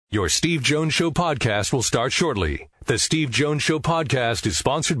Your Steve Jones Show podcast will start shortly. The Steve Jones Show podcast is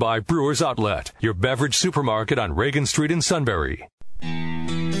sponsored by Brewers Outlet, your beverage supermarket on Reagan Street in Sunbury.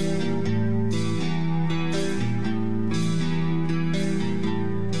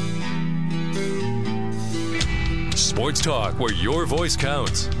 Sports talk where your voice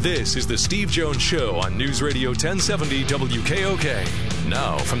counts. This is the Steve Jones Show on News Radio 1070 WKOK.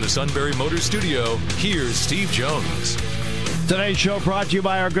 Now from the Sunbury Motors Studio, here's Steve Jones. Today's show brought to you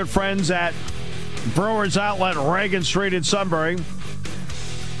by our good friends at Brewers Outlet, Reagan Street in Sunbury.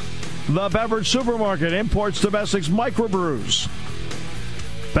 The beverage supermarket imports domestics microbrews.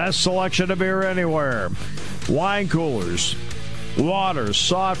 Best selection of beer anywhere. Wine coolers, water,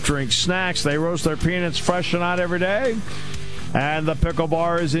 soft drinks, snacks. They roast their peanuts fresh and hot every day. And the pickle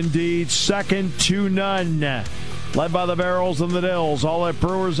bar is indeed second to none. Led by the Barrels and the Dills, all at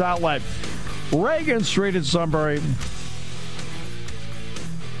Brewers Outlet, Reagan Street in Sunbury.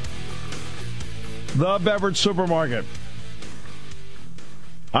 The beverage supermarket.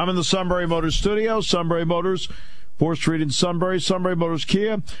 I'm in the Sunbury Motors studio. Sunbury Motors, 4th Street in Sunbury. Sunbury Motors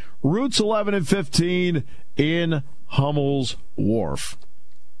Kia, routes 11 and 15 in Hummel's Wharf.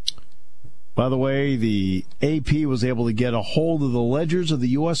 By the way, the AP was able to get a hold of the ledgers of the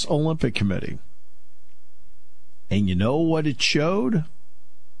U.S. Olympic Committee. And you know what it showed?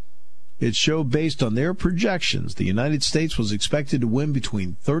 It showed, based on their projections, the United States was expected to win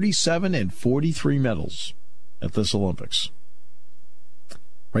between 37 and 43 medals at this Olympics.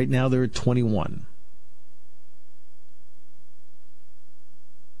 Right now, they're at 21.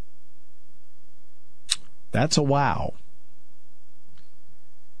 That's a wow.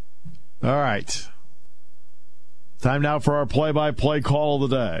 All right. Time now for our play-by-play call of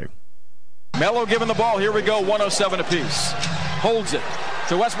the day. Mello giving the ball. Here we go. 107 apiece. Holds it.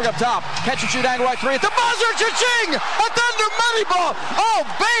 To Westbrook up top. Catch and shoot angle right three. At the buzzer. Cha-ching! A Thunder money ball. Oh,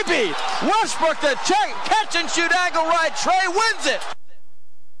 baby! Westbrook the catch and shoot angle right. Trey wins it.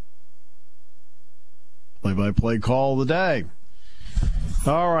 Play-by-play call of the day.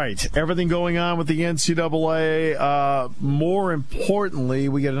 All right. Everything going on with the NCAA. More importantly,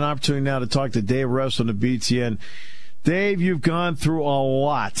 we get an opportunity now to talk to Dave Revsine of BTN. Dave, you've gone through a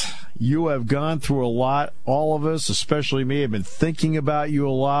lot. You have gone through a lot. All of us, especially me, have been thinking about you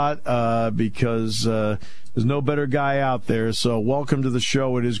a lot because there's no better guy out there. So welcome to the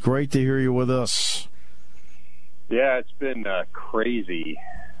show. It is great to hear you with us. Yeah, it's been a crazy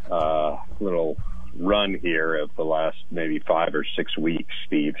little run here of the last maybe 5 or 6 weeks,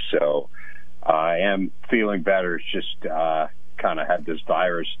 Steve. So I am feeling better. It's just kind of had this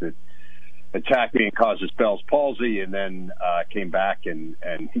virus that attacked me and caused Bell's palsy, and then came back and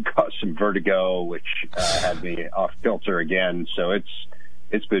he caused some vertigo, which had me off kilter again. So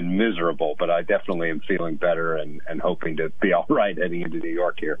it's been miserable, but I definitely am feeling better and hoping to be all right heading into New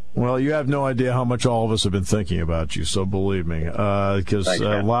York here. Well, you have no idea how much all of us have been thinking about you, so believe me, because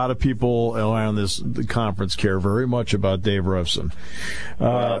a lot of people around the conference care very much about Dave Revsine.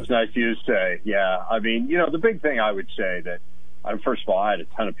 Well, it's nice of you to say. Yeah, I mean, the big thing I would say that, first of all, I had a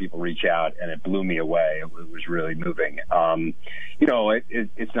ton of people reach out, and it blew me away. It was really moving.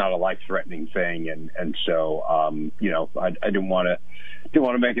 It's not a life-threatening thing, and so I didn't want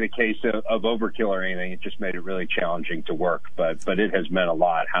to make it a case of overkill or anything. It just made it really challenging to work. But it has meant a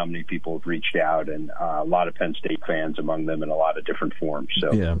lot how many people have reached out, and a lot of Penn State fans among them in a lot of different forms.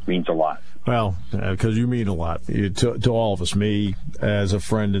 So It means a lot. Well, because you mean a lot to all of us, me as a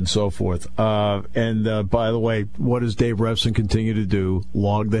friend and so forth. And by the way, what does Dave Revsine continue to do?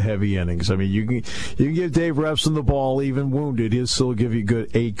 Log the heavy innings. I mean, you can give Dave Revsine the ball, even wounded, he'll still give you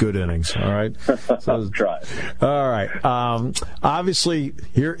 8 good innings. All right. So, try. All right. Obviously,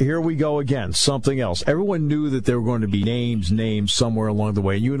 here we go again. Something else. Everyone knew that there were going to be names somewhere along the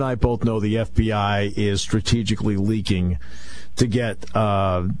way. You and I both know the FBI is strategically leaking to get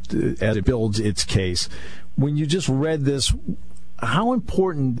as it builds its case. When you just read this, how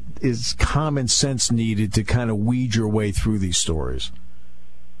important is common sense needed to kind of weed your way through these stories?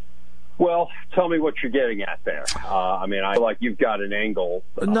 Well, tell me what you're getting at there. I feel like you've got an angle.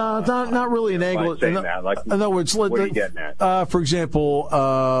 No, not really an angle. In other words, what are you getting at? For example,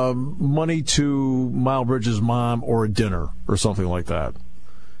 money to Miles Bridges' mom or a dinner or something like that.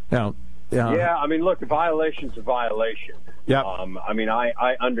 Now, yeah, look, a violation's a violation. Yep.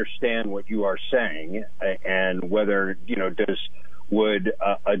 I understand what you are saying, and whether would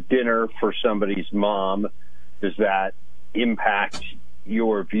a dinner for somebody's mom, does that impact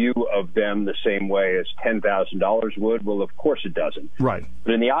your view of them the same way as $10,000 would? Well, of course it doesn't. Right.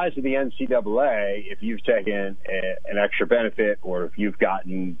 But in the eyes of the NCAA, if you've taken an extra benefit, or if you've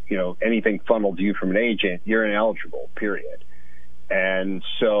gotten anything funneled to you from an agent, you're ineligible. Period. And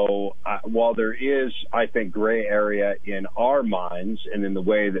so while there is, I think, gray area in our minds and in the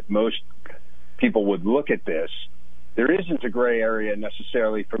way that most people would look at this, there isn't a gray area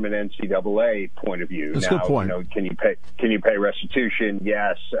necessarily from an NCAA point of view. That's now, a good point. Can you pay restitution?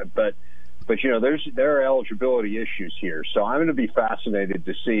 Yes, but there are eligibility issues here. So I'm going to be fascinated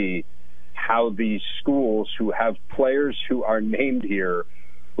to see how these schools who have players who are named here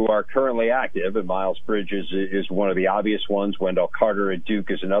who are currently active, and Miles Bridges is one of the obvious ones, Wendell Carter at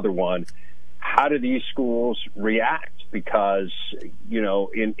Duke is another one. How do these schools react? Because,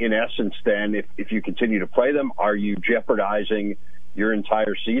 in essence, then, if you continue to play them, are you jeopardizing your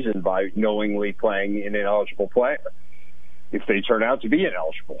entire season by knowingly playing an ineligible player if they turn out to be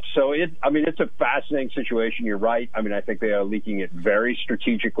ineligible? So, it's a fascinating situation. You're right. I think they are leaking it very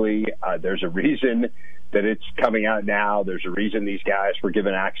strategically. There's a reason that it's coming out now. There's a reason these guys were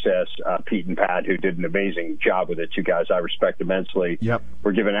given access. Pete and Pat, who did an amazing job with it, two guys I respect immensely,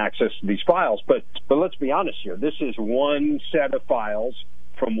 were given access to these files. But let's be honest here. This is one set of files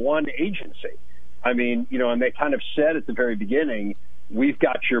from one agency. And they kind of said at the very beginning, we've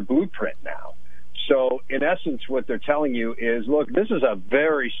got your blueprint now. So in essence, what they're telling you is, look, this is a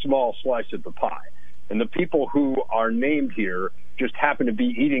very small slice of the pie. And the people who are named here just happen to be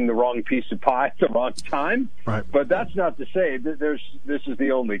eating the wrong piece of pie at the wrong time. Right. But that's not to say that this is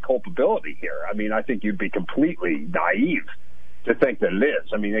the only culpability here. I think you'd be completely naive to think that it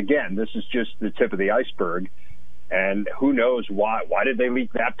is. Again, this is just the tip of the iceberg. And who knows why? Why did they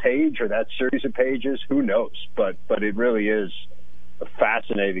leak that page or that series of pages? Who knows? But it really is a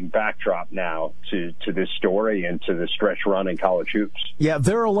fascinating backdrop now to this story and to the stretch run in college hoops. Yeah,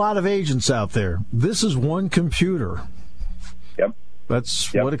 there are a lot of agents out there. This is one computer. Yep.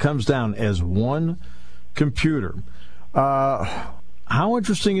 That's what it comes down as, one computer. How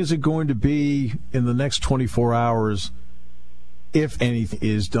interesting is it going to be in the next 24 hours if anything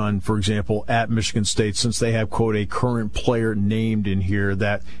is done, for example, at Michigan State, since they have, quote, a current player named in here,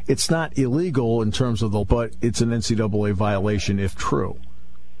 that it's not illegal in terms of but it's an NCAA violation if true?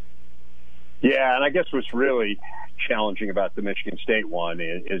 Yeah, and I guess what's really challenging about the Michigan State one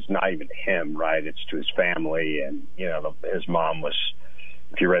is not even him, right? It's to his family. And, his mom was,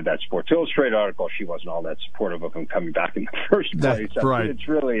 if you read that Sports Illustrated article, she wasn't all that supportive of him coming back in the first place. That's right.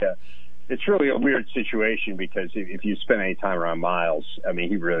 It's really a weird situation because if you spend any time around Miles,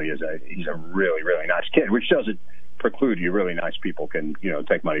 he really is he's a really, really nice kid, which doesn't preclude you really nice people can,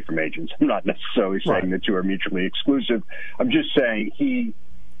 take money from agents. I'm not necessarily saying the two are mutually exclusive. I'm just saying he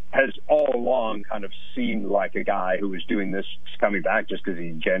has all along kind of seemed like a guy who was doing this coming back just because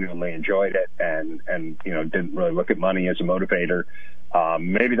he genuinely enjoyed it and didn't really look at money as a motivator.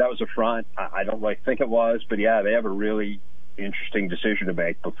 Maybe that was a front. I don't really think it was, but yeah, they have a really interesting decision to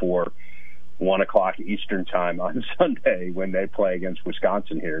make before 1:00 Eastern time on Sunday when they play against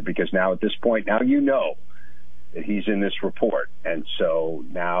Wisconsin here, because now at this point, now that he's in this report. And so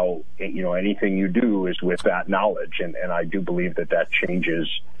now, anything you do is with that knowledge. And I do believe that changes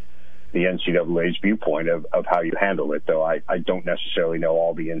the NCAA's viewpoint of how you handle it, though I don't necessarily know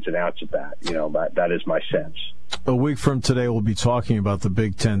all the ins and outs of that. That is my sense. A week from today, we'll be talking about the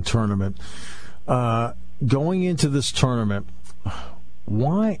Big Ten tournament. Going into this tournament,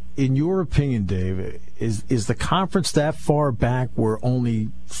 why, in your opinion, Dave, is the conference that far back where only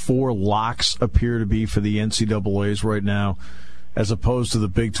 4 locks appear to be for the NCAAs right now, as opposed to the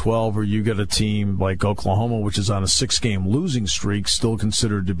Big 12 where you got a team like Oklahoma, which is on a 6-game losing streak, still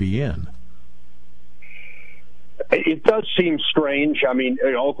considered to be in? It does seem strange.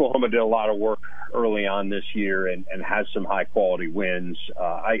 Oklahoma did a lot of work early on this year and has some high-quality wins.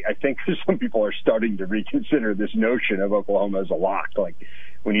 I think some people are starting to reconsider this notion of Oklahoma as a lock. Like,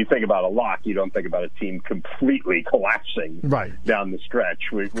 when you think about a lock, you don't think about a team completely collapsing down the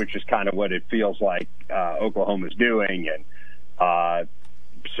stretch, which is kind of what it feels like Oklahoma's doing. And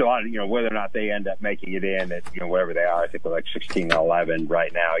so, whether or not they end up making it in at, wherever they are, I think they're like 16-11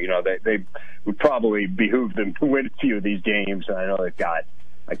 right now. They would probably behoove them to win a few of these games. And I know they've got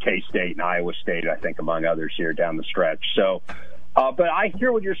a K-State and Iowa State, I think, among others here down the stretch. So, but I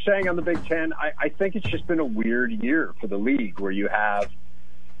hear what you're saying on the Big Ten. I think it's just been a weird year for the league where you have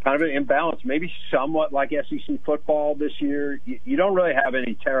kind of an imbalance, maybe somewhat like SEC football this year. You don't really have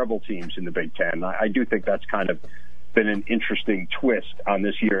any terrible teams in the Big Ten. I do think that's kind of been an interesting twist on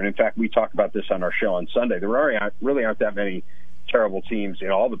this year. And in fact, we talked about this on our show on Sunday. There really aren't that many terrible teams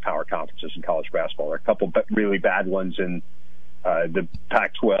in all the power conferences in college basketball. There are a couple really bad ones in the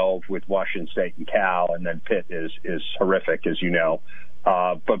Pac-12 with Washington State and Cal, and then Pitt is horrific, as you know.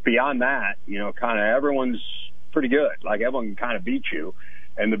 But beyond that, kind of everyone's pretty good. Like, everyone can kind of beat you.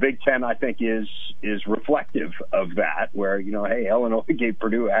 And the Big Ten, I think, is reflective of that, where, hey, Illinois gave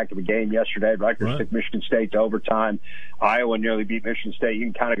Purdue a heck of a game yesterday. Rutgers took Michigan State to overtime. Iowa nearly beat Michigan State. You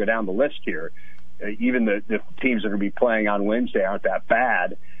can kind of go down the list here. Even the teams that are going to be playing on Wednesday aren't that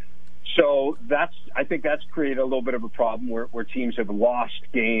bad. So I think that's created a little bit of a problem where teams have lost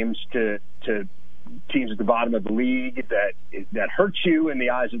games to teams at the bottom of the league that hurts you in the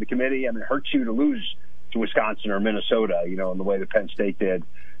eyes of the committee. I mean, it hurts you to lose to Wisconsin or Minnesota, in the way that Penn State did,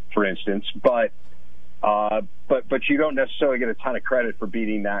 for instance. But you don't necessarily get a ton of credit for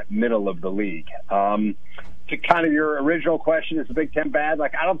beating that middle of the league. To kind of your original question, is the Big Ten bad?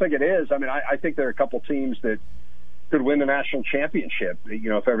 Like, I don't think it is. I mean, I think there are a couple teams that could win the national championship,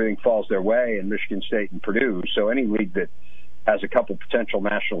 if everything falls their way, in Michigan State and Purdue. So any league that has a couple potential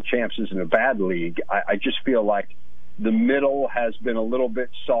national champs isn't a bad league. I just feel like the middle has been a little bit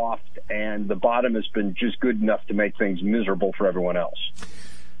soft, and the bottom has been just good enough to make things miserable for everyone else.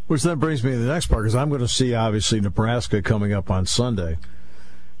 Which then brings me to the next part, because I'm going to see, obviously, Nebraska coming up on Sunday.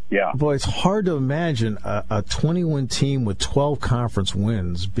 Yeah. Boy, it's hard to imagine a 21 team with 12 conference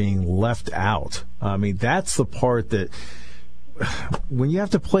wins being left out. I mean, that's the part that when you have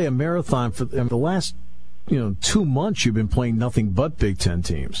to play a marathon for the last 2 months, you've been playing nothing but Big Ten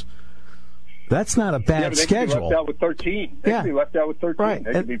teams. That's not a bad schedule. They could be left out with 13. They could be left out with 13. Right.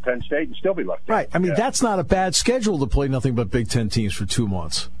 They could be Penn State and still be left out. Right. I mean, that's not a bad schedule to play nothing but Big Ten teams for 2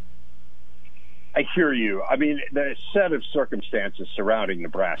 months. I hear you. I mean, the set of circumstances surrounding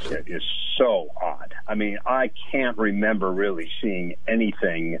Nebraska is so odd. I mean, I can't remember really seeing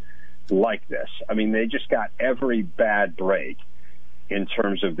anything like this. I mean, they just got every bad break in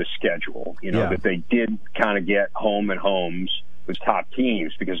terms of the schedule, that they did kind of get home and homes with top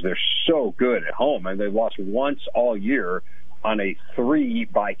teams because they're so good at home. And they've lost once all year on a 3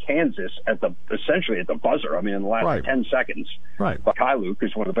 by Kansas essentially at the buzzer. I mean, in the last 10 seconds. Right. By Kai Luke,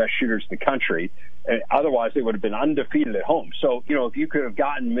 who's one of the best shooters in the country. Otherwise, they would have been undefeated at home. So, if you could have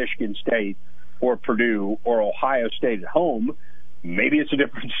gotten Michigan State or Purdue or Ohio State at home, maybe it's a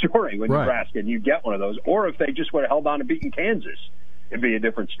different story with Nebraska and you get one of those. Or if they just would have held on to beating Kansas, it'd be a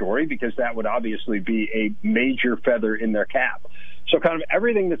different story because that would obviously be a major feather in their cap. So kind of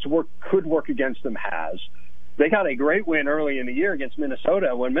everything that's could work against them has. They got a great win early in the year against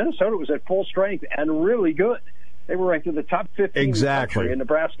Minnesota when Minnesota was at full strength and really good. They were ranked in the top 15 in the country, and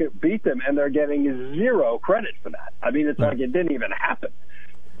Nebraska beat them, and they're getting zero credit for that. I mean, it's like it didn't even happen.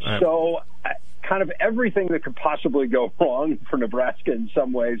 So kind of everything that could possibly go wrong for Nebraska in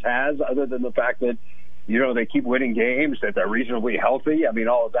some ways has, other than the fact that, they keep winning games, that they're reasonably healthy. I mean,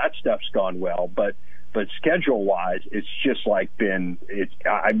 all of that stuff's gone well, but schedule-wise, it's just like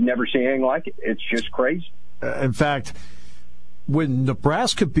I've never seen anything like it. It's just crazy. In fact, when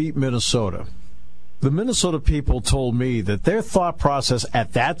Nebraska beat Minnesota, the Minnesota people told me that their thought process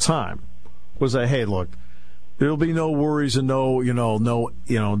at that time was that, hey, look, there'll be no worries and no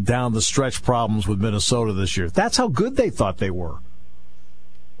down the stretch problems with Minnesota this year. That's how good they thought they were.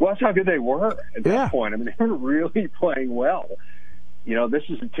 Well, that's how good they were at that point. I mean, they were really playing well. This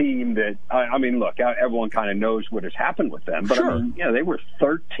is a team that, look, everyone kind of knows what has happened with them. But, they were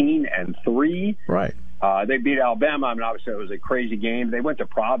 13-3. Right. They beat Alabama. I mean, obviously, it was a crazy game. They went to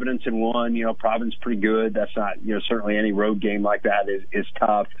Providence and won. Providence pretty good. That's not, certainly any road game like that is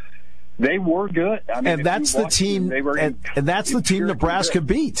tough. They were good. I mean, and that's the team. And that's the team Nebraska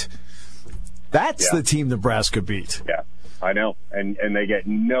beat. That's the team Nebraska beat. Yeah, I know, and they get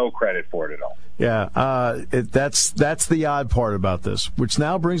no credit for it at all. Yeah, that's the odd part about this, which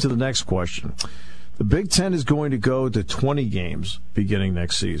now brings to the next question. The Big Ten is going to go to 20 games beginning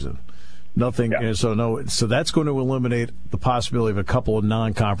next season. Nothing. Yeah. So that's going to eliminate the possibility of a couple of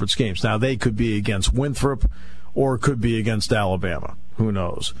non-conference games. Now, they could be against Winthrop or it could be against Alabama. Who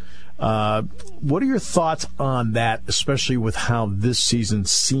knows? What are your thoughts on that, especially with how this season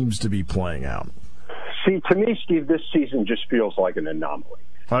seems to be playing out? See, to me, Steve, this season just feels like an anomaly.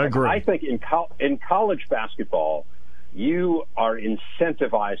 I agree. I think in college basketball, you are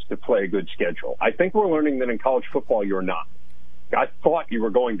incentivized to play a good schedule. I think we're learning that in college football, you're not. I thought you were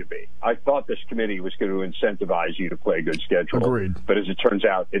going to be. I thought this committee was going to incentivize you to play a good schedule. Agreed. But as it turns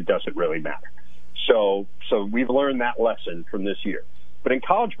out, it doesn't really matter. So we've learned that lesson from this year. But in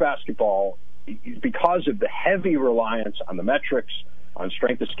college basketball, because of the heavy reliance on the metrics, on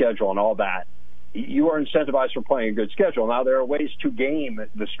strength of schedule and all that, you are incentivized for playing a good schedule. Now, there are ways to game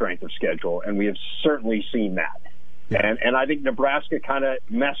the strength of schedule, and we have certainly seen that. Yeah. And I think Nebraska kind of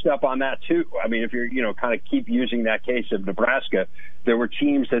messed up on that, too. I mean, if you're, kind of keep using that case of Nebraska, there were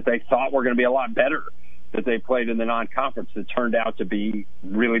teams that they thought were going to be a lot better that they played in the non-conference that turned out to be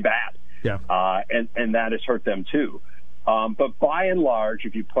really bad. Yeah. And that has hurt them, too. But by and large,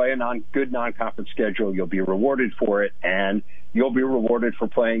 if you play a good non-conference schedule, you'll be rewarded for it, and you'll be rewarded for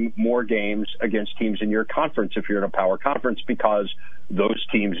playing more games against teams in your conference if you're in a power conference, because those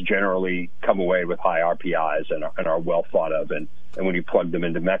teams generally come away with high RPIs and are well thought of, and when you plug them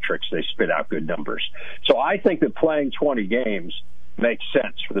into metrics, they spit out good numbers. So I think that playing 20 games makes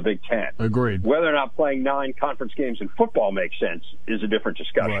sense for the Big Ten. Agreed. Whether or not playing 9 conference games in football makes sense is a different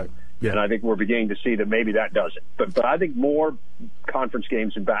discussion. Right. Yeah. And I think we're beginning to see that maybe that doesn't. But I think more conference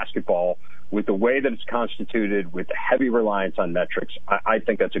games in basketball, with the way that it's constituted, with the heavy reliance on metrics, I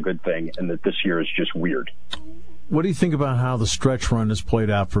think that's a good thing, and that this year is just weird. What do you think about how the stretch run has played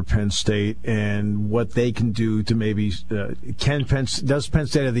out for Penn State and what they can do to maybe does Penn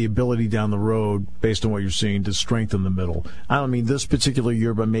State have the ability down the road, based on what you're seeing, to strengthen the middle? I don't mean this particular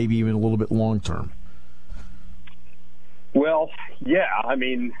year, but maybe even a little bit long term. Well, yeah, I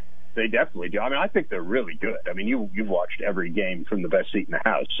mean, they definitely do. I mean, I think they're really good. I mean, you've watched every game from the best seat in the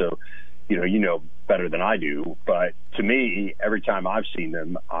house, so you know better than I do. But to me, every time I've seen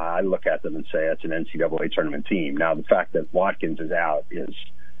them, I look at them and say that's an NCAA tournament team. Now, the fact that Watkins is out is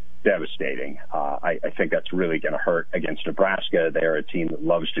devastating. I think that's really going to hurt against Nebraska. They're a team that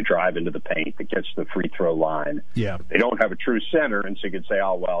loves to drive into the paint, that gets to the free throw line. Yeah. They don't have a true center, and so you could say,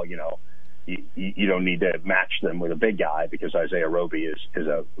 oh, well, you don't need to match them with a big guy because Isaiah Roby is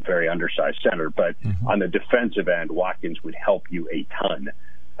a very undersized center. But on the defensive end, Watkins would help you a ton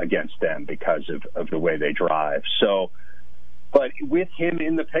against them because of the way they drive. So, but with him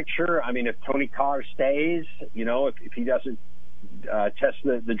in the picture, I mean, if Tony Carr stays, if he doesn't test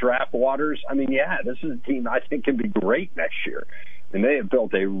the draft waters, I mean, yeah, this is a team I think can be great next year. And they have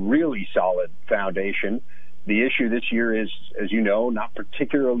built a really solid foundation. The issue this year is, as you know, not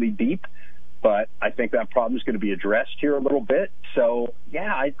particularly deep, but I think that problem is going to be addressed here a little bit. So,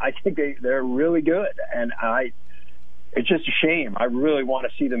 yeah, I think they're really good. And it's just a shame. I really want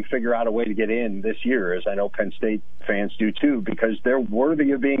to see them figure out a way to get in this year, as I know Penn State fans do too, because they're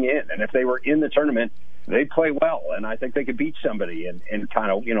worthy of being in. And if they were in the tournament, they play well. And I think they could beat somebody in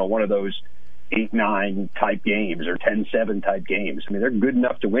kind of, one of those 8-9 type games or 10-7 type games. I mean, they're good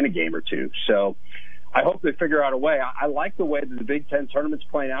enough to win a game or two. So I hope they figure out a way. I like the way that the Big Ten tournament's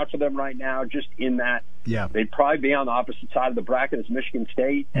playing out for them right now, just in that they'd probably be on the opposite side of the bracket as Michigan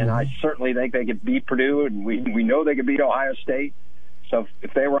State, and I certainly think they could beat Purdue, and we know they could beat Ohio State. So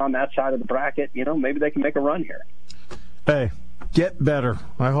if they were on that side of the bracket, maybe they can make a run here. Hey, get better.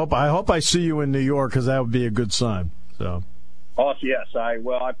 I hope I see you in New York, because that would be a good sign. So. Oh, yes.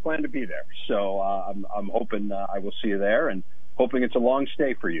 I plan to be there. So I'm hoping I will see you there, and hoping it's a long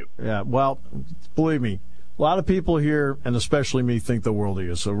stay for you. Yeah, well, believe me, a lot of people here, and especially me, think the world of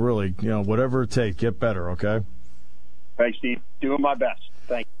you. So really, whatever it takes, get better, okay? Thanks, Steve. Doing my best.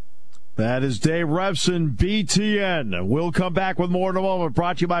 Thank you. That is Dave Revson, BTN. We'll come back with more in a moment.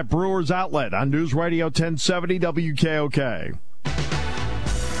 Brought to you by Brewers Outlet on News Radio 1070 WKOK.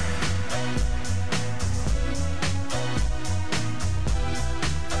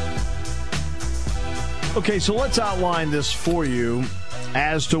 Okay, so let's outline this for you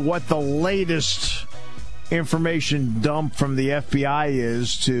as to what the latest information dump from the FBI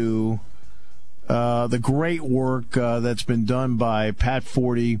is to the great work that's been done by Pat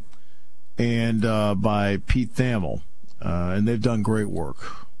Forty and by Pete Thamel. And they've done great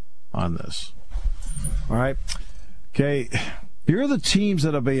work on this. All right. Okay. Here are the teams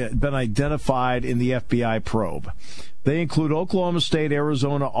that have been identified in the FBI probe. They include Oklahoma State,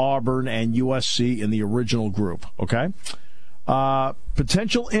 Arizona, Auburn, and USC in the original group, okay?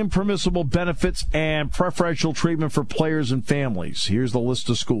 Potential impermissible benefits and preferential treatment for players and families. Here's the list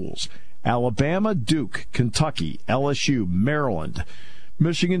of schools. Alabama, Duke, Kentucky, LSU, Maryland,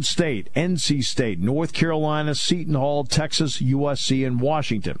 Michigan State, NC State, North Carolina, Seton Hall, Texas, USC, and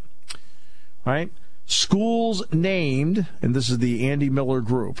Washington. All right? Schools named, and this is the Andy Miller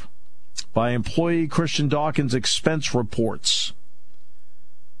group, by employee Christian Dawkins' expense reports.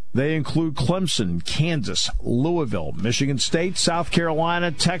 They include Clemson, Kansas, Louisville, Michigan State, South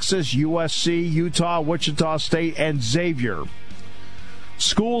Carolina, Texas, USC, Utah, Wichita State, and Xavier.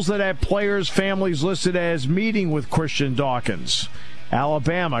 Schools that have players' families listed as meeting with Christian Dawkins: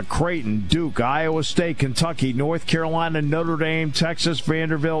 Alabama, Creighton, Duke, Iowa State, Kentucky, North Carolina, Notre Dame, Texas,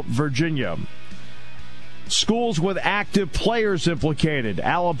 Vanderbilt, Virginia. Schools with active players implicated: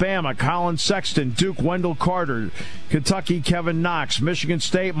 Alabama, Colin Sexton, Duke, Wendell Carter, Kentucky, Kevin Knox, Michigan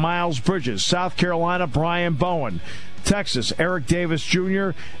State, Miles Bridges, South Carolina, Brian Bowen, Texas, Eric Davis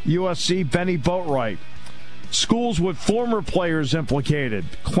Jr., USC, Benny Boatwright. Schools with former players implicated: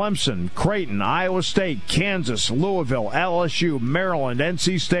 Clemson, Creighton, Iowa State, Kansas, Louisville, LSU, Maryland,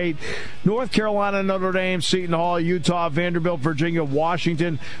 NC State, North Carolina, Notre Dame, Seton Hall, Utah, Vanderbilt, Virginia,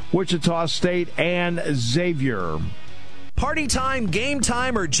 Washington, Wichita State, and Xavier. Party time, game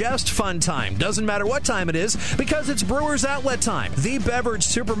time, or just fun time. Doesn't matter what time it is, because it's Brewers Outlet time. The Beverage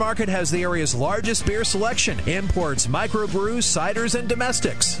Supermarket has the area's largest beer selection. Imports, microbrews, ciders, and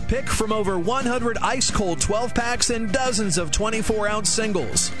domestics. Pick from over 100 ice-cold 12-packs and dozens of 24-ounce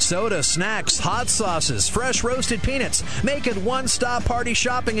singles. Soda, snacks, hot sauces, fresh roasted peanuts. Make it one-stop party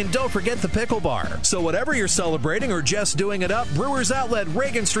shopping, and don't forget the pickle bar. So whatever you're celebrating or just doing it up, Brewers Outlet,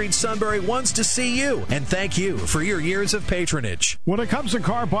 Reagan Street, Sunbury wants to see you. And thank you for your years of patronage. When it comes to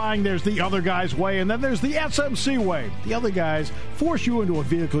car buying, there's the other guy's way, and then there's the SMC way. The other guys force you into a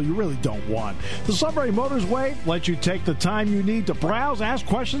vehicle you really don't want. The Sunbury Motors way lets you take the time you need to browse, ask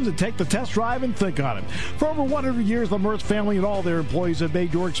questions, and take the test drive and think on it. For over 100 years, the Mertz family and all their employees have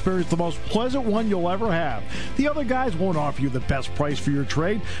made your experience the most pleasant one you'll ever have. The other guys won't offer you the best price for your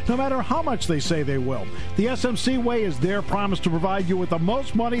trade, no matter how much they say they will. The SMC way is their promise to provide you with the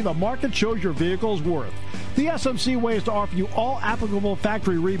most money the market shows your vehicle is worth. The SMC way is to offer you all applicable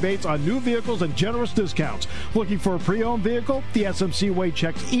factory rebates on new vehicles and generous discounts. Looking for a pre-owned vehicle? The SMC way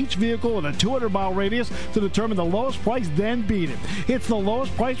checks each vehicle in a 200-mile radius to determine the lowest price, then beat it. It's the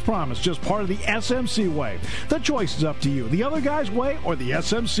lowest price promise, just part of the SMC way. The choice is up to you. The other guy's way or the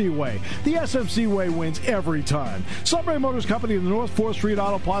SMC way. The SMC way wins every time. Sunbury Motors Company in the North 4th Street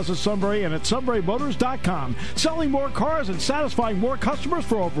Auto Plaza, Sunbury, and at sunburymotors.com. Selling more cars and satisfying more customers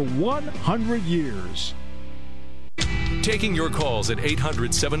for over 100 years. Taking your calls at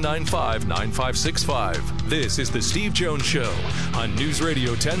 800-795-9565. This is the Steve Jones Show on News Radio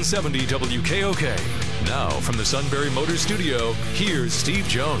 1070 WKOK. Now from the Sunbury Motors Studio, here's Steve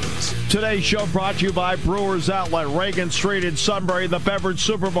Jones. Today's show brought to you by Brewers Outlet, Reagan Street in Sunbury, the Beverage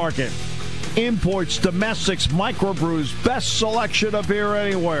Supermarket. Imports, domestics, microbrews, best selection of beer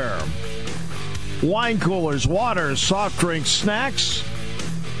anywhere. Wine coolers, waters, soft drinks, snacks.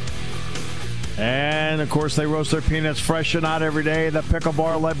 And, of course, they roast their peanuts fresh and hot every day. The pickle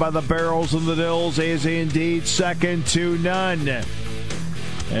bar, led by the Barrels and the Dills, is indeed second to none.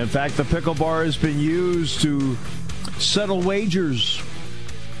 In fact, the pickle bar has been used to settle wagers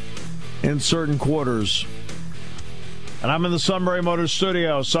in certain quarters. And I'm in the Sunbury Motors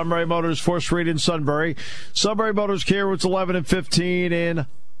studio. Sunbury Motors, 4th Street in Sunbury. Sunbury Motors Kia, routes 11 and 15 in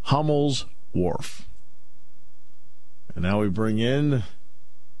Hummel's Wharf. And now we bring in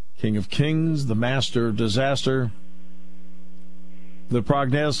King of Kings, the Master of Disaster, the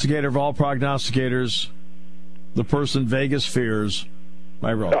prognosticator of all prognosticators, the person Vegas fears,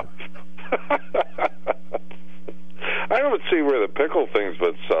 my brother. I don't see where the pickle thing's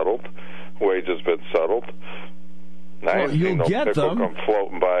been settled. Wage has been settled. I ain't seen no pickle come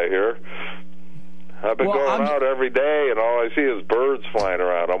floating by here. I've been going out every day, and all I see is birds flying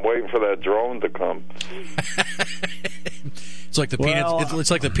around. I'm waiting for that drone to come. It's like the Peanuts. It's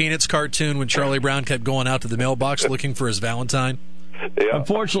like the Peanuts cartoon when Charlie Brown kept going out to the mailbox looking for his Valentine. Yeah.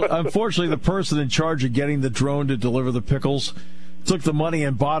 Unfortunately, the person in charge of getting the drone to deliver the pickles took the money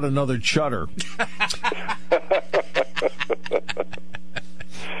and bought another chutter.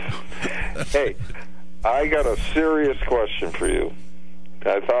 Hey, I got a serious question for you.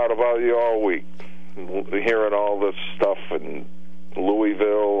 I thought about you all week, hearing all this stuff in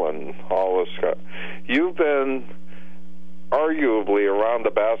Louisville and all this stuff. You've been arguably around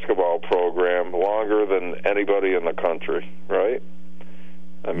the basketball program longer than anybody in the country, right?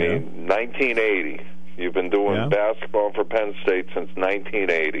 I mean, 1980. You've been doing basketball for Penn State since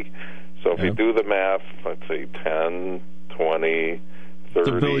 1980. So if you do the math, let's see, 10, 20,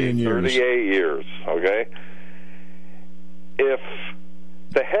 30, 38 years, okay? If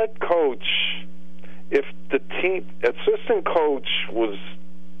the head coach, if the team assistant coach was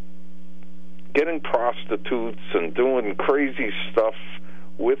getting prostitutes and doing crazy stuff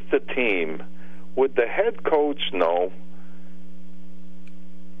with the team, would the head coach know?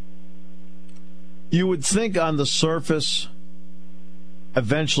 You would think on the surface,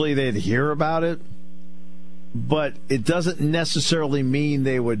 eventually they'd hear about it, but it doesn't necessarily mean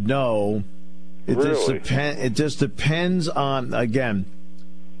they would know. It just depends on, again,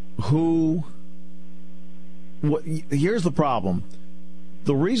 who. Here's the problem.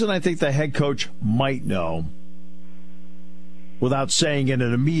 The reason I think the head coach might know, without saying it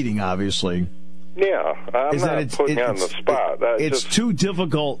in a meeting, obviously. Yeah, I'm not putting you on the spot. It's too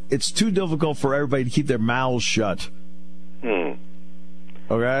difficult. It's too difficult for everybody to keep their mouths shut.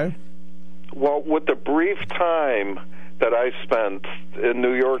 Okay? Well, with the brief time that I spent in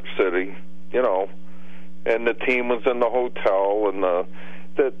New York City, and the team was in the hotel, and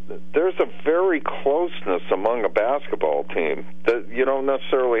there's a very closeness among a basketball team that you don't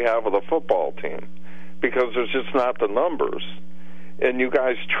necessarily have with a football team because there's just not the numbers. And you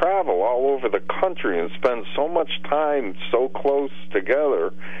guys travel all over the country and spend so much time so close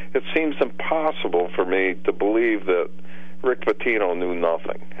together, it seems impossible for me to believe that Rick Pitino knew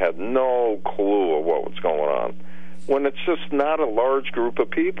nothing, had no clue of what was going on, when it's just not a large group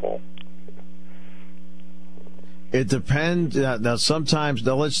of people. It depends. Now, sometimes,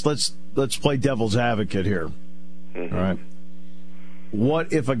 let's play devil's advocate here. Mm-hmm. All right.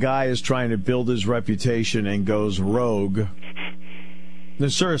 What if a guy is trying to build his reputation and goes rogue? No,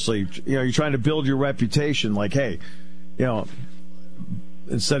 seriously, you're trying to build your reputation. Like, hey,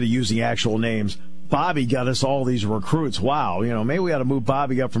 instead of using actual names, Bobby got us all these recruits. Wow, maybe we ought to move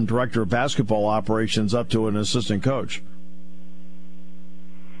Bobby up from director of basketball operations up to an assistant coach.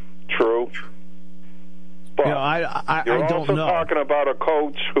 True. But I you're don't also know. Talking about a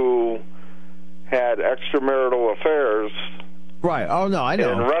coach who had extramarital affairs. Right. Oh, no, I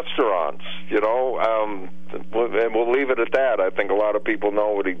know. In restaurants, and we'll leave it at that. I think a lot of people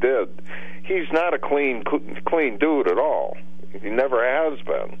know what he did. He's not a clean dude at all. He never has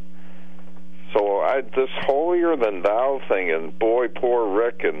been. So this holier-than-thou thing, and boy, poor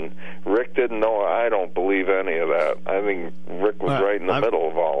Rick, and Rick didn't know, I don't believe any of that. I think Rick was right in the middle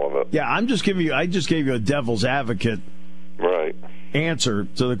of all of it. Yeah, I just gave you a devil's advocate answer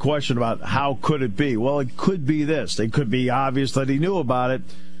to the question about how could it be. Well, it could be this. It could be obvious that he knew about it,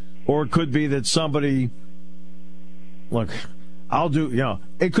 or it could be that somebody, look,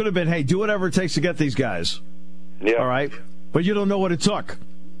 it could have been, hey, do whatever it takes to get these guys. Yeah. All right? But you don't know what it took.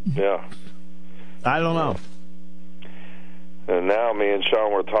 Yeah. I don't know. And now me and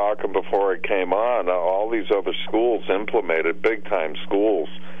Sean were talking before it came on. All these other schools implemented, big-time schools.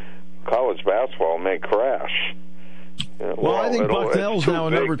 College basketball may crash. Well, I think Bucknell's now a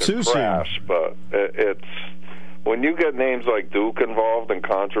number 2 seed. But it's when you get names like Duke involved in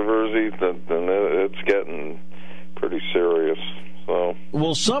controversies, then it's getting pretty serious. So,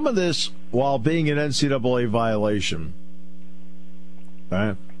 well, some of this, while being an NCAA violation,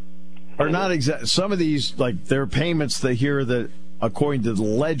 right? Are not exact. Some of these, like their payments, they hear that according to the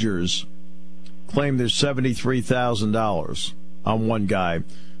ledgers, claim there's $73,000 on one guy,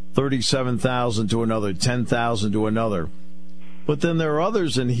 $37,000 to another, $10,000 to another. But then there are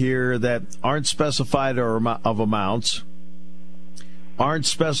others in here that aren't specified of amounts, aren't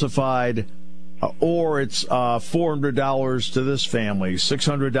specified, or it's $400 to this family,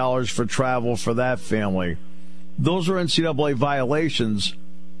 $600 for travel for that family. Those are NCAA violations.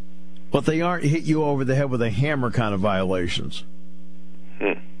 But they aren't hit you over the head with a hammer kind of violations.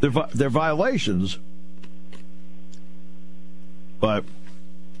 They're violations, but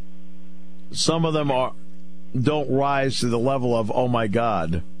some of them don't rise to the level of, oh, my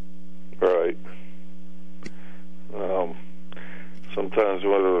God. Right. Sometimes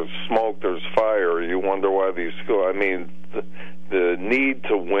when there's smoke, there's fire. You wonder why these schools... I mean, the need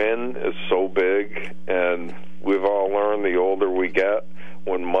to win is so big, and we've all learned the older we get,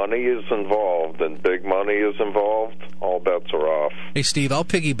 when money is involved and big money is involved, all bets are off. Hey, Steve, I'll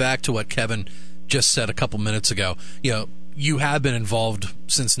piggyback to what Kevin just said a couple minutes ago. You have been involved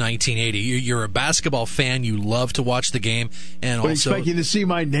since 1980. You're a basketball fan. You love to watch the game, and also. Also, expect you to see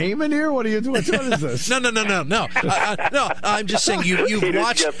my name in here? What are you doing? What is this? No. No, I'm just saying you've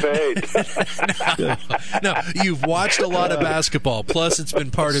watched. Get paid. No, you've watched a lot of basketball. Plus, it's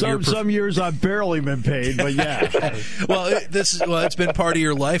been part of your. Some years I've barely been paid, but yeah. It's been part of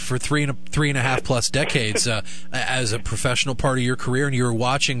your life for three and a half plus decades as a professional part of your career, and you were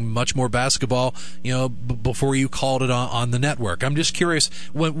watching much more basketball, before you called it on the network. I'm just curious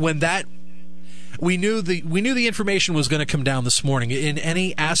when that we knew the information was going to come down this morning. In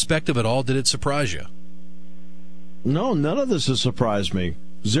any aspect of it all, did it surprise you? No, none of this has surprised me.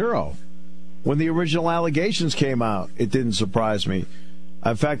 Zero. When the original allegations came out, it didn't surprise me.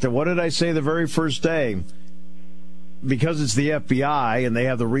 In fact, what did I say the very first day? Because it's the FBI and they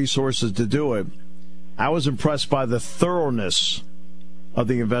have the resources to do it, I was impressed by the thoroughness of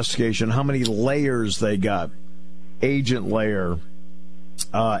the investigation, how many layers they got. Agent layer,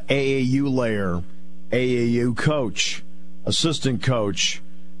 AAU layer, AAU coach, assistant coach,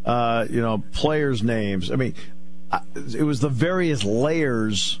 players' names. I mean, it was the various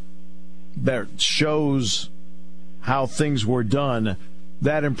layers that shows how things were done.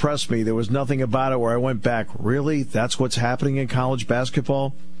 That impressed me. There was nothing about it where I went back, really? That's what's happening in college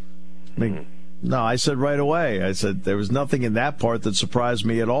basketball? I mean, no, I said right away. I said there was nothing in that part that surprised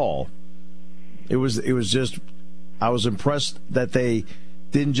me at all. It was just... I was impressed that they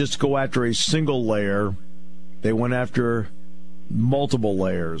didn't just go after a single layer They went after multiple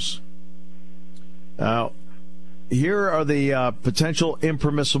layers. Now, here are the potential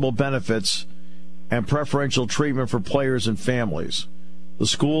impermissible benefits and preferential treatment for players and families. The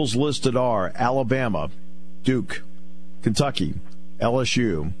schools listed are Alabama, Duke, Kentucky,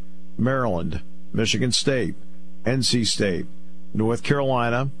 LSU, Maryland, Michigan State, NC State, North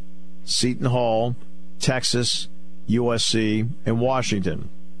Carolina, Seton Hall, Texas, USC, and Washington.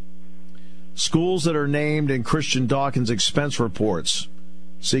 Schools that are named in Christian Dawkins' expense reports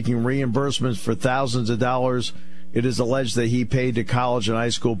seeking reimbursements for thousands of dollars it is alleged that he paid to college and high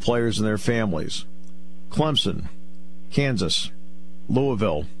school players and their families. Clemson, Kansas,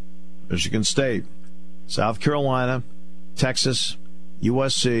 Louisville, Michigan State, South Carolina, Texas,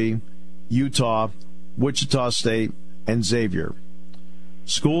 USC, Utah, Wichita State, and Xavier.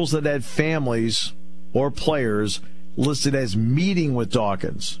 Schools that had families or players listed as meeting with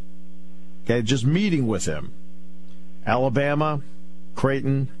Dawkins. Okay, just meeting with him. Alabama,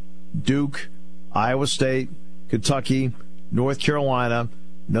 Creighton, Duke, Iowa State, Kentucky, North Carolina,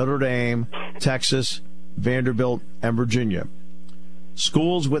 Notre Dame, Texas, Vanderbilt, and Virginia.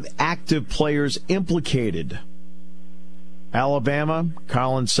 Schools with active players implicated. Alabama,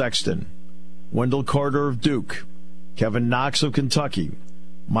 Colin Sexton, Wendell Carter of Duke, Kevin Knox of Kentucky,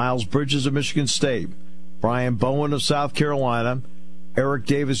 Miles Bridges of Michigan State, Brian Bowen of South Carolina, Eric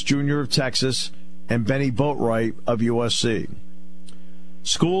Davis Jr. of Texas, and Benny Boatwright of USC.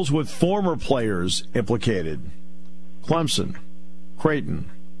 Schools with former players implicated. Clemson, Creighton,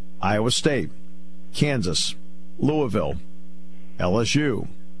 Iowa State, Kansas, Louisville, LSU,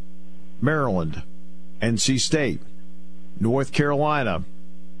 Maryland, NC State, North Carolina,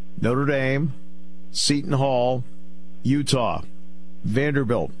 Notre Dame, Seton Hall, Utah,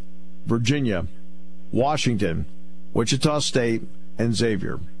 Vanderbilt, Virginia, Washington, Wichita State, and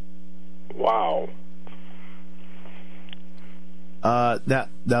Xavier. Wow.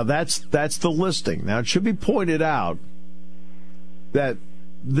 Now that's the listing. Now, it should be pointed out that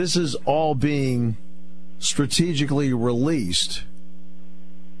this is all being strategically released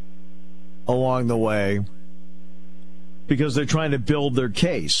along the way because they're trying to build their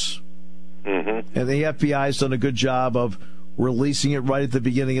case. Mm-hmm. And the FBI's done a good job of releasing it right at the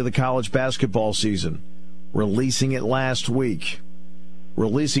beginning of the college basketball season, releasing it last week,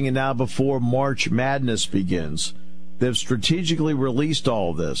 releasing it now before March Madness begins. They've strategically released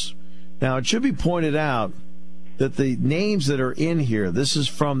all of this. Now, it should be pointed out that the names that are in here, this is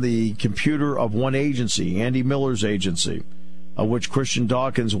from the computer of one agency, Andy Miller's agency, of which Christian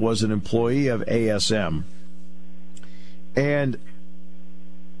Dawkins was an employee of ASM. And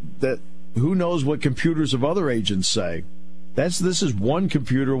that who knows what computers of other agents say. This is one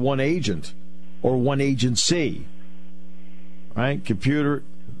computer, one agent, or one agency. Right? Computer,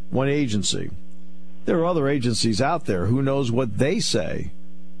 one agency. There are other agencies out there. Who knows what they say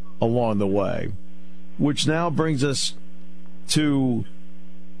along the way? Which now brings us to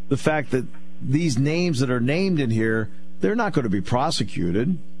the fact that these names that are named in here, they're not going to be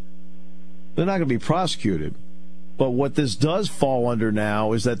prosecuted. They're not going to be prosecuted. But what this does fall under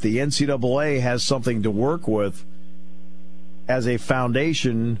now is that the NCAA has something to work with as a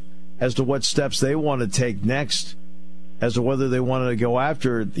foundation as to what steps they want to take next, as to whether they want to go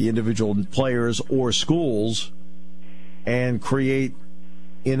after the individual players or schools and create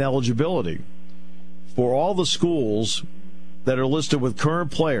ineligibility. For all the schools that are listed with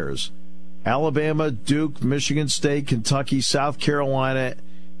current players, Alabama, Duke, Michigan State, Kentucky, South Carolina,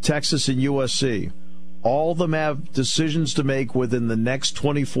 Texas, and USC, all of them have decisions to make within the next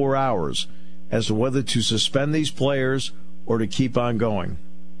 24 hours as to whether to suspend these players or to keep on going.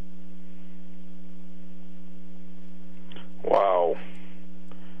 Wow.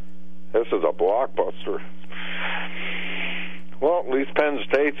 This is a blockbuster. Well, at least Penn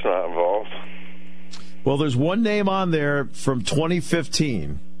State's not involved. Well, there's one name on there from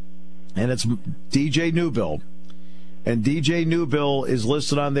 2015, and it's DJ Newbill. And DJ Newbill is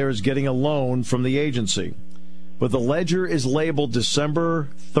listed on there as getting a loan from the agency. But the ledger is labeled December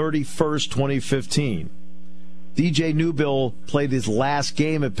 31st, 2015. DJ Newbill played his last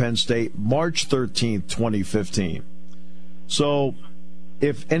game at Penn State March 13th, 2015. So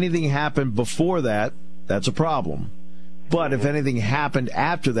if anything happened before that, that's a problem. But if anything happened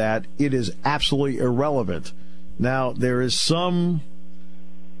after that, it is absolutely irrelevant. Now, there is some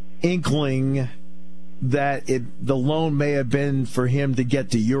inkling that the loan may have been for him to get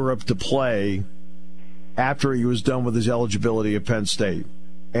to Europe to play after he was done with his eligibility at Penn State.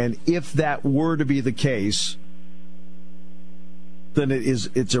 And if that were to be the case, then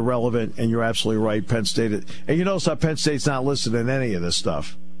it's irrelevant, and you're absolutely right. Penn State, and you notice how Penn State's not listed in any of this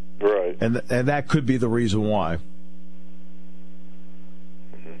stuff. Right. And that could be the reason why.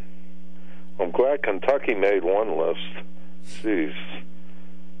 I'm glad Kentucky made one list. Jeez.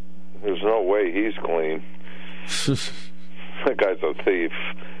 There's no way he's clean. That guy's a thief.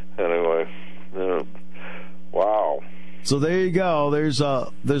 Anyway. Yeah. Wow. So there you go. There's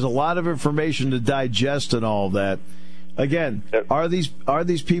a lot of information to digest and all of that. Again, are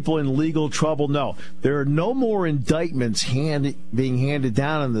these people in legal trouble? No. There are no more indictments being handed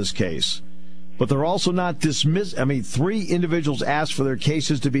down in this case. But they're also not dismissed. I mean, 3 individuals asked for their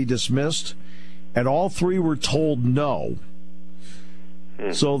cases to be dismissed, and all 3 were told no.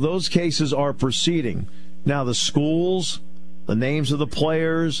 So those cases are proceeding. Now, the schools, the names of the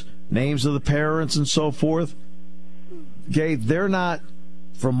players, names of the parents, and so forth, okay, they're not,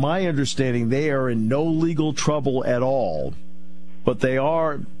 from my understanding, they are in no legal trouble at all. But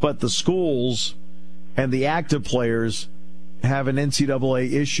the schools and the active players have an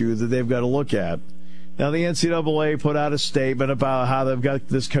NCAA issue that they've got to look at. Now, the NCAA put out a statement about how they've got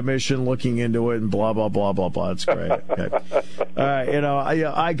this commission looking into it and blah, blah, blah, blah, blah. It's great. Okay. All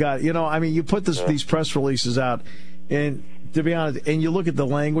right, you put these press releases out, and to be honest, and you look at the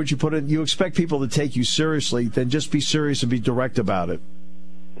language you put in, you expect people to take you seriously, then just be serious and be direct about it.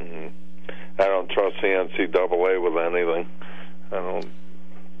 Mm-hmm. I don't trust the NCAA with anything. I don't.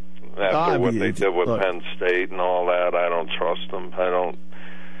 After what they did with Penn State and all that, I don't trust them. I don't.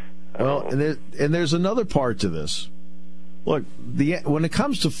 And there's another part to this. Look, when it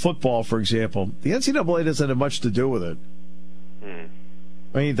comes to football, for example, the NCAA doesn't have much to do with it.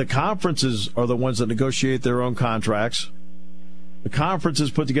 I mean, the conferences are the ones that negotiate their own contracts. The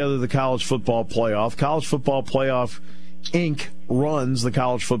conferences put together the College Football Playoff. College Football Playoff, Inc. runs the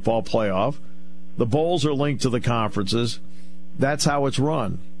College Football Playoff. The bowls are linked to the conferences. That's how it's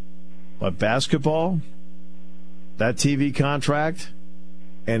run. But basketball, that TV contract,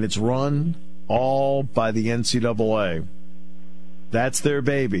 and it's run all by the NCAA. That's their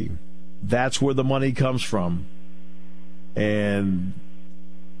baby. That's where the money comes from. And,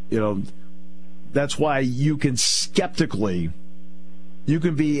 that's why you can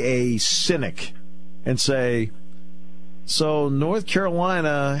be a cynic and say, so North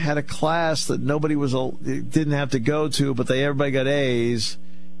Carolina had a class that nobody didn't have to go to, but everybody got A's,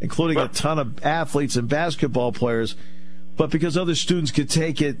 including a ton of athletes and basketball players. But because other students could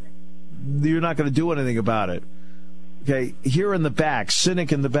take it, you're not going to do anything about it. Okay, here in the back,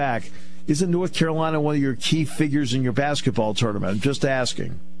 cynic in the back, isn't North Carolina one of your key figures in your basketball tournament? I'm just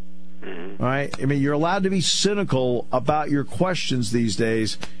asking. All right? I mean, you're allowed to be cynical about your questions these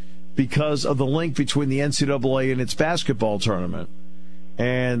days because of the link between the NCAA and its basketball tournament.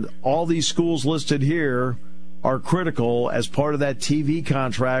 And all these schools listed here are critical as part of that TV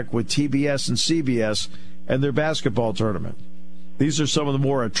contract with TBS and CBS and their basketball tournament. These are some of the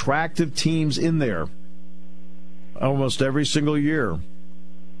more attractive teams in there almost every single year.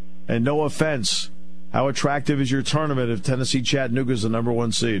 And no offense, how attractive is your tournament if Tennessee Chattanooga is the number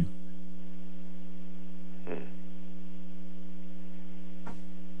 1 seed?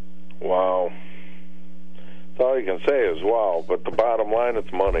 Wow. That's all you can say is wow, but the bottom line,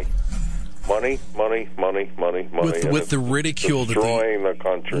 it's money. Money. With the ridicule destroying the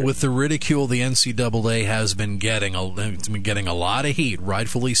country. With the ridicule the NCAA has been getting, it's been getting a lot of heat,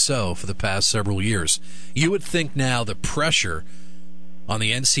 rightfully so, for the past several years. You would think now the pressure on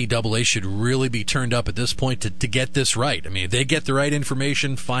the NCAA should really be turned up at this point to get this right. I mean, if they get the right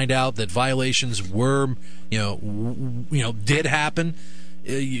information, find out that violations were, did happen,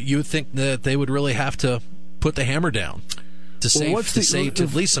 you would think that they would really have to put the hammer down to save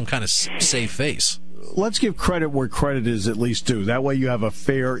at least some kind of safe face. Let's give credit where credit is at least due. That way you have a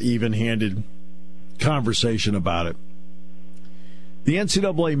fair, even-handed conversation about it. The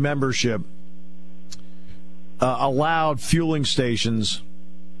NCAA membership allowed fueling stations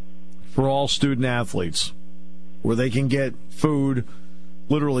for all student athletes where they can get food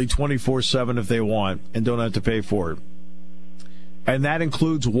literally 24/7 if they want and don't have to pay for it. And that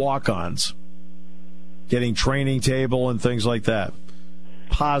includes walk-ons, getting training table and things like that.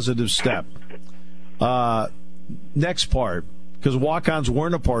 Positive step. Next part, because walk-ons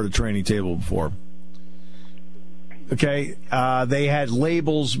weren't a part of training table before. Okay, they had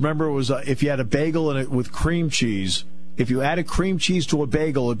labels. Remember, it was if you had a bagel in it with cream cheese. If you added cream cheese to a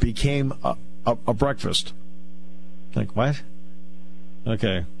bagel, it became a breakfast. Like, what?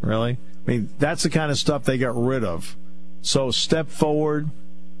 Okay, really? I mean, that's the kind of stuff they got rid of. So, step forward,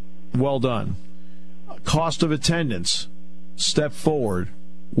 well done. Cost of attendance, step forward,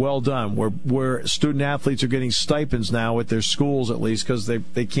 well done. Where student athletes are getting stipends now at their schools, at least, because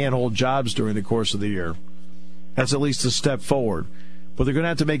they can't hold jobs during the course of the year. That's at least a step forward. but they're going to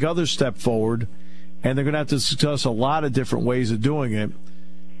have to make others step forward, and they're going to have to discuss a lot of different ways of doing it,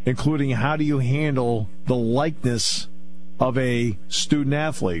 including how do you handle the likeness of a student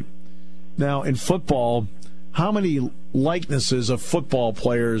athlete. Now, in football, how many likenesses of football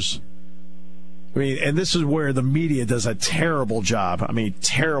players? I mean, and this is where the media does a terrible job. I mean,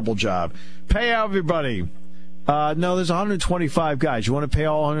 terrible job. Pay everybody. No, there's 125 guys. You want to pay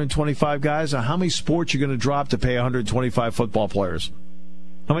all 125 guys? How many sports are you going to drop to pay 125 football players?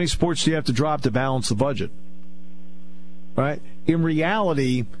 How many sports do you have to drop to balance the budget? Right? In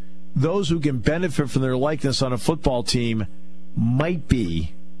reality, those who can benefit from their likeness on a football team might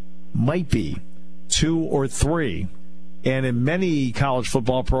be 2 or 3. And in many college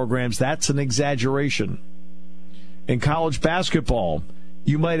football programs, that's an exaggeration. In college basketball,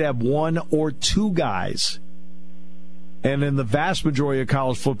 you might have 1 or 2 guys. And in the vast majority of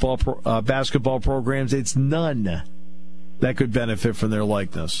college football basketball programs, it's none that could benefit from their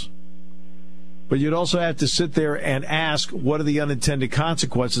likeness. But you'd also have to sit there and ask, what are the unintended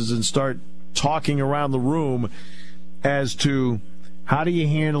consequences, and start talking around the room as to how do you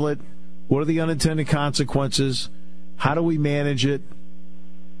handle it, what are the unintended consequences, how do we manage it,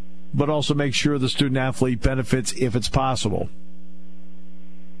 but also make sure the student-athlete benefits if it's possible.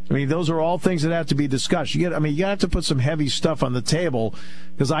 I mean, those are all things that have to be discussed. You have to put some heavy stuff on the table,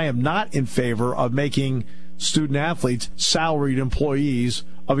 because I am not in favor of making student-athletes salaried employees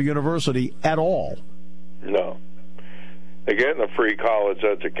of a university at all. No. They're getting a free college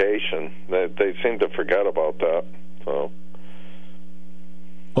education. They seem to forget about that. So.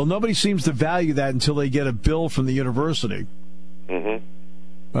 Well, nobody seems to value that until they get a bill from the university. Mm-hmm.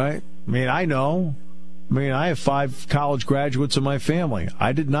 Right? I mean, I know. I have 5 college graduates in my family.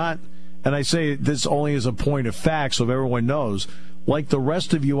 I did not, and I say this only as a point of fact so everyone knows, like the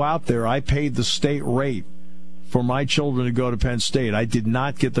rest of you out there, I paid the state rate for my children to go to Penn State. I did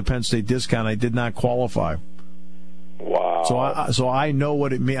not get the Penn State discount. I did not qualify. Wow. So I know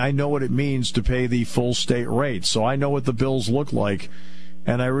what it I know what it means to pay the full state rate. So I know what the bills look like,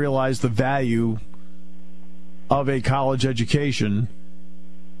 and I realize the value of a college education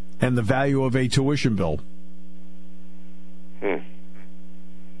and the value of a tuition bill.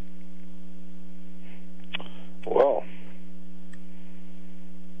 Well,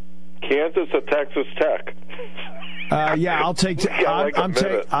 Kansas or Texas Tech? Yeah, I'll take.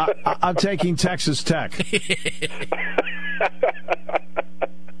 I'm taking Texas Tech.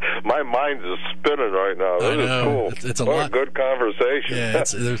 My mind's just spinning right now. This is cool. It's a lot. A good conversation. Yeah,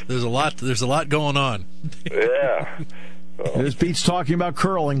 there's a lot. There's a lot going on. Yeah. This beats talking about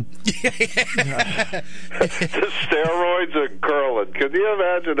curling. The steroids and curling. Can you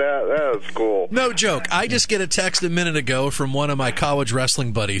imagine that? That is cool. No joke. I just get a text a minute ago from one of my college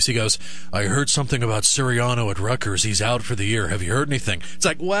wrestling buddies. He goes, I heard something about Sirianni at Rutgers. He's out for the year. Have you heard anything? It's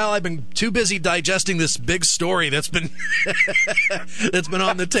like, well, I've been too busy digesting this big story that's been that's been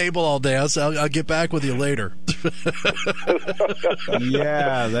on the table all day. I'll get back with you later.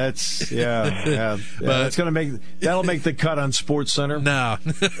 Yeah, that's that'll make the cut on SportsCenter. No.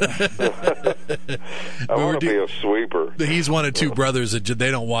 I want to be a sweeper. He's one of 2 brothers that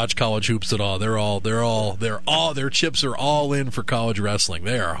they don't watch college hoops at all. Their chips are all in for college wrestling.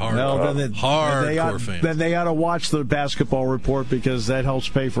 They are hardcore fans. Then they ought to watch the basketball report, because that helps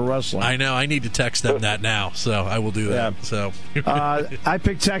pay for wrestling. I know. I need to text them that now, so I will do that. Yeah. So I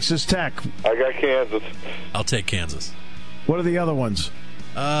picked Texas Tech. I got Kansas. I'll take Kansas. What are the other ones?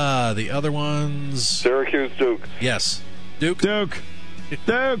 The other ones... Syracuse, Duke. Yes. Duke.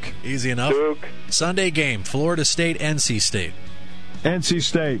 Easy enough. Duke. Sunday game, Florida State, NC State. NC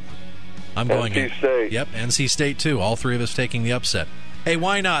State. I'm going NC State. Yep, NC State too. All 3 of us taking the upset. Hey,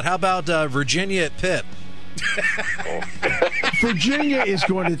 why not? How about Virginia at Pitt? Virginia is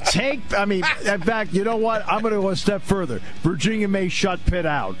going to take... in fact, you know what? I'm going to go a step further. Virginia may shut Pitt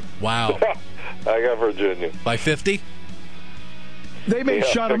out. Wow. I got Virginia. By 50? They may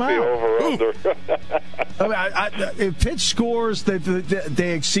shut them out. Over-under. If Pitt scores,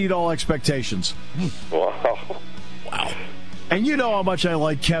 they exceed all expectations. Wow. And you know how much I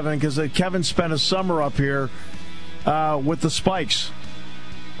like Kevin, because Kevin spent a summer up here with the Spikes.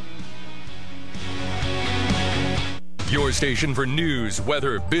 Your station for news,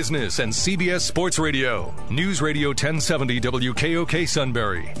 weather, business, and CBS Sports Radio. News Radio 1070 WKOK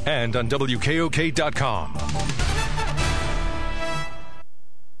Sunbury and on WKOK.com.